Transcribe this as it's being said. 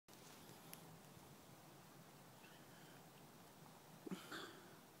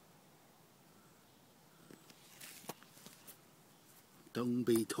Dung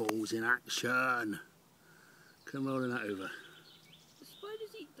beetles in action. Come rolling that over. The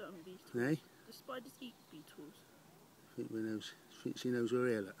spiders eat dung beetles. Eh? The spiders eat beetles. Think she knows we're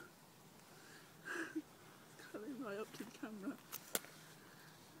here, look. Coming right up to the camera.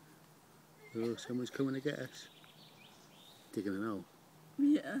 Oh, someone's coming to get us. Digging an hole.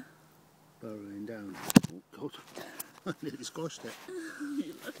 Yeah. Burrowing down. Oh God. I nearly squashed it.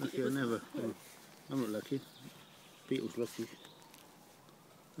 You're lucky Lucky or never. Oh, I'm not lucky. Beetle's lucky.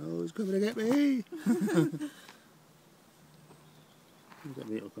 Oh, he's coming to get me! Where's that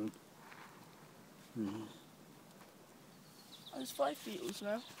beetle gone? Oh, there's 5 beetles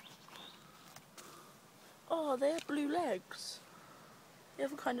now. Oh, they have blue legs. They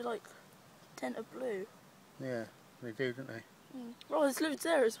have a kind of like tint of blue. Yeah, they do, don't they? Mm. Oh, there's loads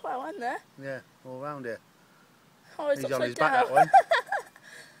there as well, aren't there? Yeah, all around here. Oh, it's He's upside on his down. back, that one.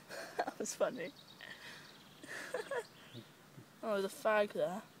 That was funny. Oh, there's a fag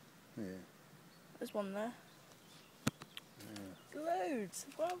there. Yeah. There's one there. Yeah. Loads.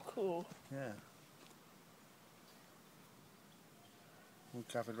 Well, cool. Yeah. All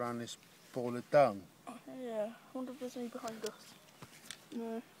gathered round this ball of dung. Oh, yeah. I wonder if there's any behind us.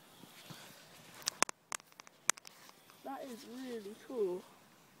 No. That is really cool.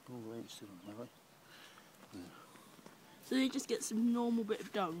 Oh, we ain't still on, have we? Yeah. So you just get some normal bit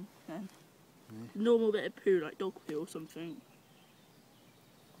of dung then? Yeah. Normal bit of poo, like dog poo or something?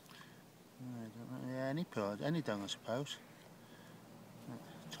 Yeah, any poo, any dung I suppose.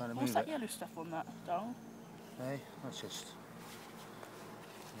 Trying to What's move that it. yellow stuff on that dung? Hey, that's just...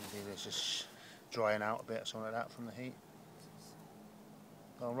 Maybe it's just drying out a bit or something like that from the heat.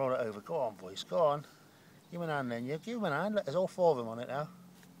 I'll roll it over. Go on, boys, go on. Give me an hand then, you. Give me an hand. Look, there's all 4 of them on it now.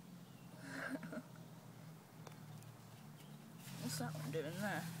 What's that one doing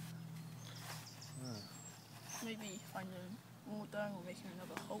there? Hmm. Maybe finding more dung or making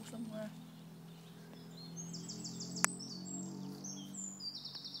another hole somewhere.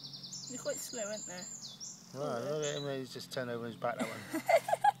 They're quite slow, aren't they? Right, look at him, he's just turned over his back, that one.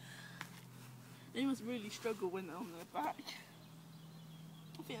 They must really struggle when they're on their back.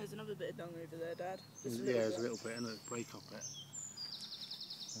 I think there's another bit of dung over there, Dad. Yeah, there's a little bit, and a break up it.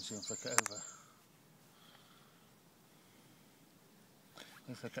 Let's see him flick it over. If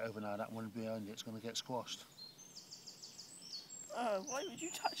you flick it over now, that one behind it's going to get squashed. Oh, why would you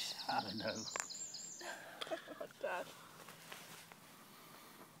touch that? I know. Oh, Dad.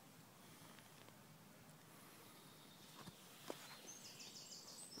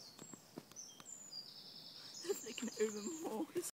 They're flicking it over more.